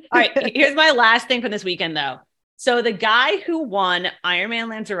 all right, here's my last thing from this weekend, though. So the guy who won Ironman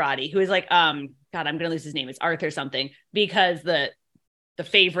Lanzarote, who is like, God, I'm gonna lose his name. It's Arthur something because the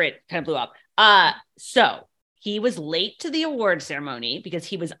favorite kind of blew up. So he was late to the award ceremony because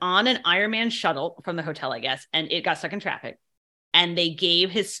he was on an Ironman shuttle from the hotel, I guess, and it got stuck in traffic. And they gave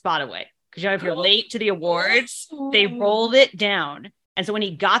his spot away. Because if you're late to the awards, they rolled it down. And so when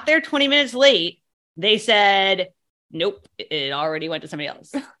he got there 20 minutes late, they said, nope, it already went to somebody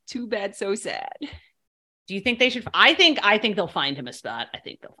else. Too bad, so sad. Do you think they should? I think they'll find him a spot. I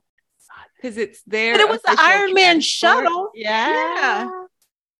think they'll find him a spot. Because it's there. But it was the Ironman shuttle. Yeah.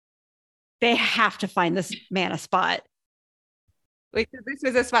 They have to find this man a spot. Wait, so this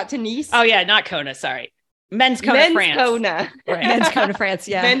was a spot to Nice? Oh, yeah, not Kona. Sorry. Men's Kona, France. Kona. Right. Men's Kona, France.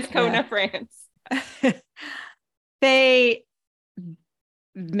 Yeah. Men's Kona, France. That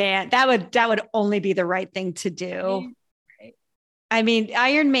would only be the right thing to do. Right. I mean,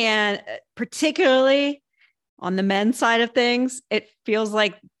 Ironman, particularly on the men's side of things, it feels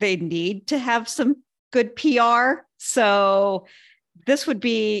like they need to have some good PR. So this would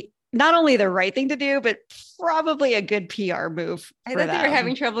be not only the right thing to do, but probably a good PR move. I thought they were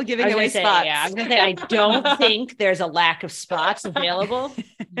having trouble giving I was away gonna say, spots. yeah, I was gonna say I don't think there's a lack of spots available.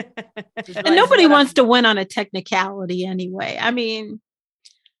 And nobody wants to win on a technicality anyway. I mean,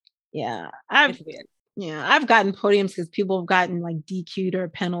 I've gotten podiums because people have gotten like DQ'd or a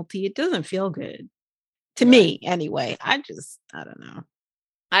penalty. It doesn't feel good to me anyway. I don't know.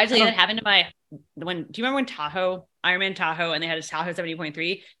 Actually, that happened to do you remember when Ironman Tahoe, and they had a Tahoe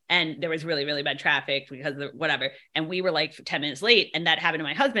 70.3, and there was really, really bad traffic because of whatever. And we were like 10 minutes late. And that happened to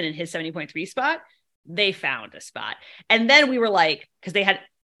my husband in his 70.3 spot. They found a spot. And then we were like, because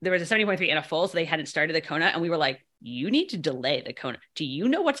there was a 70.3 and a full, so they hadn't started the Kona. And we were like, you need to delay the Kona. Do you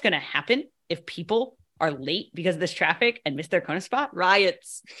know what's going to happen if people are late because of this traffic and miss their Kona spot?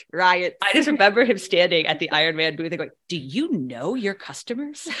 Riots. I just remember him standing at the Ironman booth and going, do you know your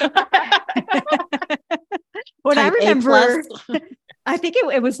customers? What I remember, I think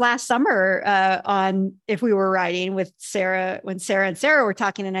it was last summer on If We Were Riding with Sarah, when Sarah and Sarah were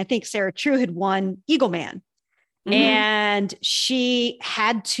talking, and I think Sarah True had won Eagleman. Mm-hmm. And she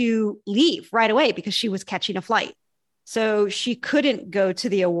had to leave right away because she was catching a flight. So she couldn't go to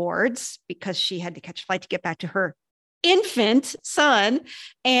the awards because she had to catch a flight to get back to her infant son.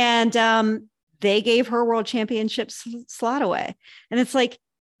 And they gave her world championship slot away. And it's like,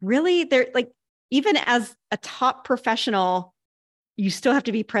 really? They're like, even as a top professional, you still have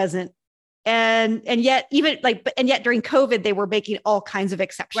to be present. And yet during COVID, they were making all kinds of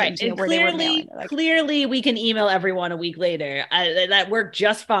exceptions. Right. And clearly we can email everyone a week later. That worked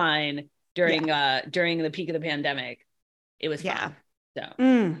just fine during the peak of the pandemic. It was fine. So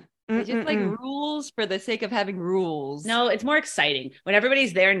It's just like rules for the sake of having rules. No, it's more exciting. When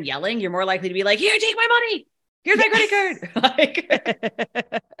everybody's there and yelling, you're more likely to be like, here, take my money. Here's my credit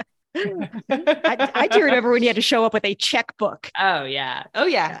card. I do remember when you had to show up with a checkbook. Oh, yeah.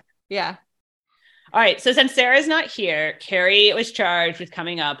 Yeah. All right. So since Sarah's not here, Carrie was charged with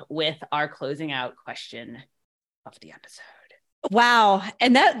coming up with our closing out question of the episode. Wow.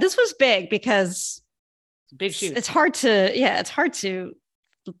 And this was big because big shoes. It's hard to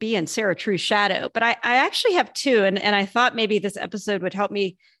be in Sarah True's shadow, but I actually have two, and I thought maybe this episode would help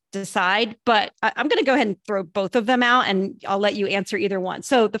me decide, but I'm going to go ahead and throw both of them out and I'll let you answer either one.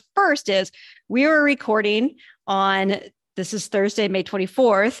 So the first is, we were recording this is Thursday, May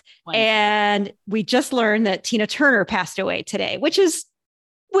 24th. Wednesday. And we just learned that Tina Turner passed away today, which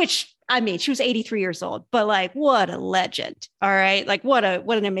I mean, she was 83 years old, but like, what a legend. All right. Like what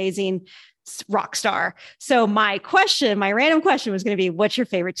an amazing rock star. So my random question was going to be, what's your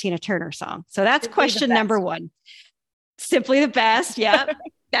favorite Tina Turner song? So that's question number one. Simply the Best. Yeah.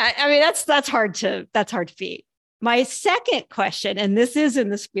 That's hard to beat. My second question, and this is in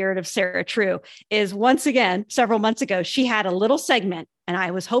the spirit of Sarah True, is once again, several months ago, she had a little segment and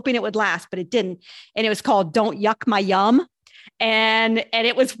I was hoping it would last, but it didn't. And it was called Don't Yuck My Yum. And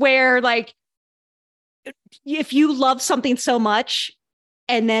it was where, like, if you love something so much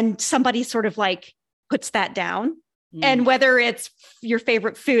and then somebody sort of like puts that down, and whether it's your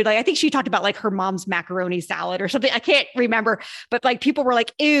favorite food, like I think she talked about like her mom's macaroni salad or something. I can't remember, but like people were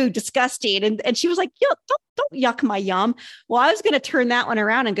like, ew, disgusting. And she was like, don't yuck my yum. Well, I was going to turn that one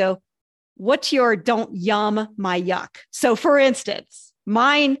around and go, what's your don't yum my yuck? So for instance,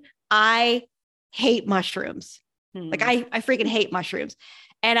 mine, I hate mushrooms. Like I freaking hate mushrooms.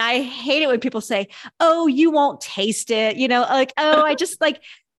 And I hate it when people say, oh, you won't taste it. You know, like, oh, I just like,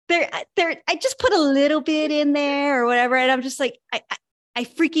 I just put a little bit in there or whatever. And I'm just like, I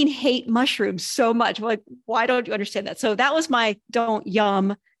freaking hate mushrooms so much. I'm like, why don't you understand that? So that was my don't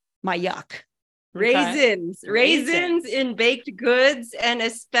yum my yuck. Raisins in baked goods, and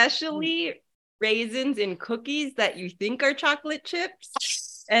especially raisins in cookies that you think are chocolate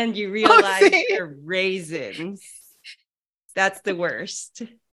chips and you realize they're raisins. That's the worst.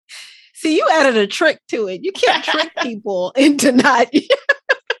 See, you added a trick to it. You can't trick people into not.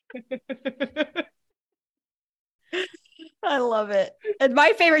 I love it. And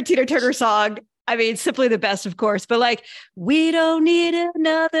my favorite Tina Turner song, I mean, Simply the Best, of course, but like, we don't need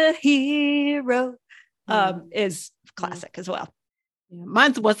another hero, is classic as well. Yeah,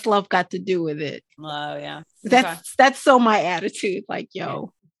 mine's What's Love Got to Do with It. Oh yeah. That's so my attitude. Like,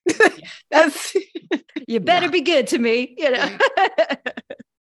 yo, that's you better be good to me, you know.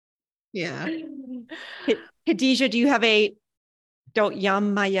 Yeah. Khadijah, do you have a don't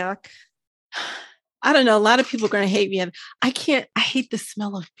yum my yuck? I don't know. A lot of people are going to hate me. I hate the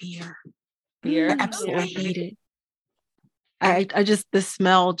smell of beer. I absolutely hate it. I just, the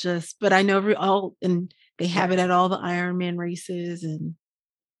smell just, but I know and they have it at all the Ironman races and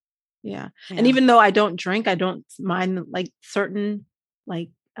yeah. And even though I don't drink, I don't mind like certain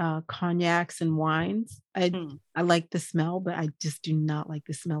like cognacs and wines. I like the smell, but I just do not like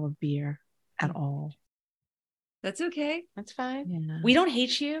the smell of beer at all. That's okay. That's fine. Yeah. We don't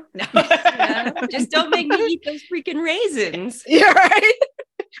hate you. No. Yeah. Just don't make me eat those freaking raisins. You're right.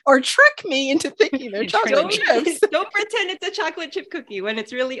 Or trick me into thinking they're chocolate Don't, chips. don't pretend it's a chocolate chip cookie when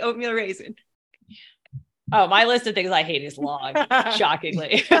it's really oatmeal raisin. Oh, my list of things I hate is long,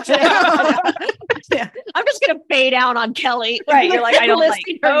 shockingly. Yeah. I'm just gonna fade out on Kelly. Right. You're like, I don't like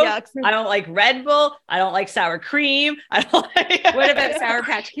Listing her Coke, yucks. I don't like Red Bull. I don't like sour cream. I don't like What about Sour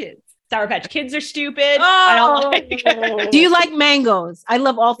Patch Kids? Sour Patch Kids are stupid. I don't like Do you like mangoes? I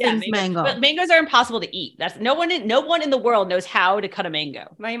love all things mango. But mangoes are impossible to eat. That's no one in the world knows how to cut a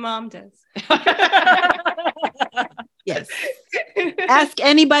mango. My mom does. Yes. Ask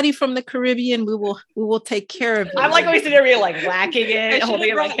anybody from the Caribbean. We will take care of you. I'm like always sitting there like whacking I it, should holding have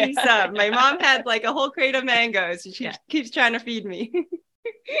it brought like you some. My mom had like a whole crate of mangoes. She keeps trying to feed me.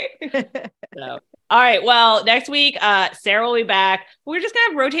 So. All right. Well, next week, Sarah will be back. We're just gonna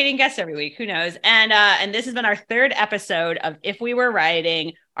have rotating guests every week. Who knows? And this has been our third episode of If We Were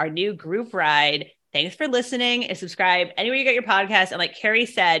Riding, our new group ride. Thanks for listening and subscribe anywhere you get your podcast. And like Carrie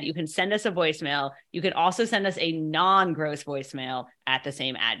said, you can send us a voicemail. You can also send us a non-gross voicemail at the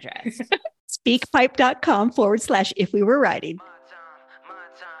same address. Speakpipe.com/if we were riding.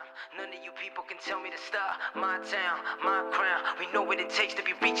 None of you people can tell me to stop. My town, my crown. We know what it takes to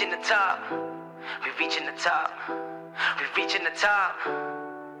be reaching the top. We reaching the top. We reaching the top.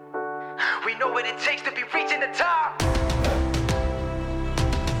 We know what it takes to be reaching the top.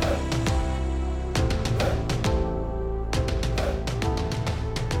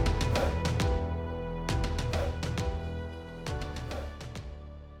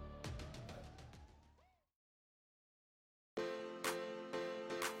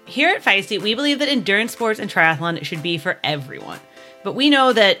 Here at Feisty, we believe that endurance sports and triathlon should be for everyone. But we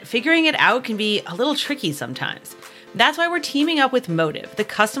know that figuring it out can be a little tricky sometimes. That's why we're teaming up with Motive, the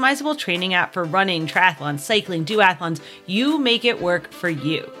customizable training app for running, triathlon, cycling, duathlons. You make it work for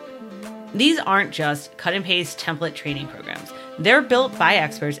you. These aren't just cut and paste template training programs. They're built by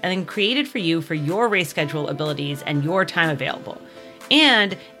experts and then created for you for your race schedule abilities and your time available.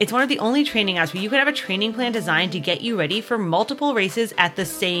 And it's one of the only training apps where you can have a training plan designed to get you ready for multiple races at the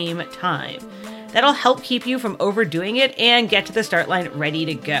same time. That'll help keep you from overdoing it and get to the start line ready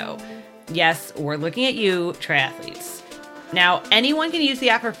to go. Yes, we're looking at you, triathletes. Now, anyone can use the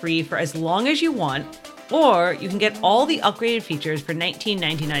app for free for as long as you want, or you can get all the upgraded features for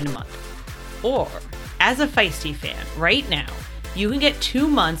 $19.99 a month. Or, as a Feisty fan, right now, you can get 2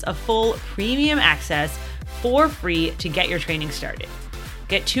 months of full premium access for free to get your training started.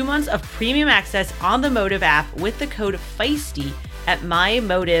 Get 2 months of premium access on the Motive app with the code FEISTY at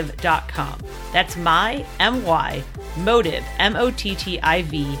mymotive.com. That's my motive,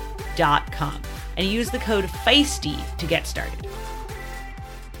 MOTTIV.com. And use the code FEISTY to get started.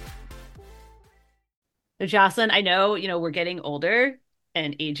 So Jocelyn, I know, we're getting older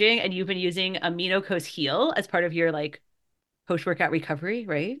and aging, and you've been using AminoCo's Heal as part of your post-workout recovery,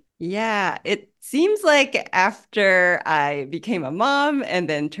 right? Yeah, it seems like after I became a mom and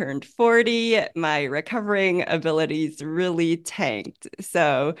then turned 40, my recovering abilities really tanked.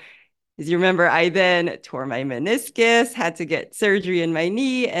 So, as you remember, I then tore my meniscus, had to get surgery in my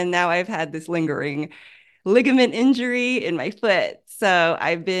knee, and now I've had this lingering ligament injury in my foot. So,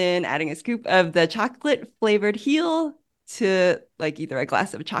 I've been adding a scoop of the chocolate flavored Heal to either a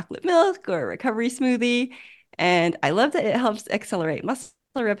glass of chocolate milk or a recovery smoothie. And I love that it helps accelerate muscle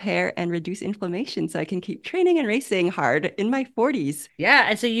repair and reduce inflammation so I can keep training and racing hard in my 40s. Yeah.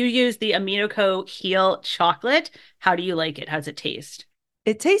 And so you use the AminoCo Heal chocolate. How do you like it? How does it taste?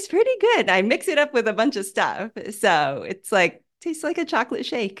 It tastes pretty good. I mix it up with a bunch of stuff. So it's tastes like a chocolate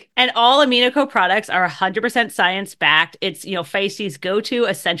shake. And all AminoCo products are 100% science-backed. It's, Feisty's go-to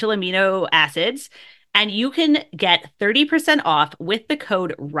essential amino acids. And you can get 30% off with the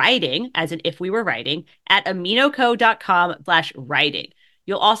code RIDING, as in if we were riding, at aminoco.com/riding.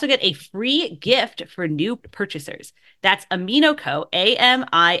 You'll also get a free gift for new purchasers. That's AminoCo,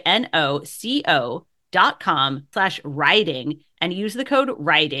 AminoCo.com/riding, and use the code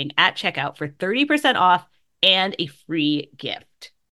RIDING at checkout for 30% off and a free gift.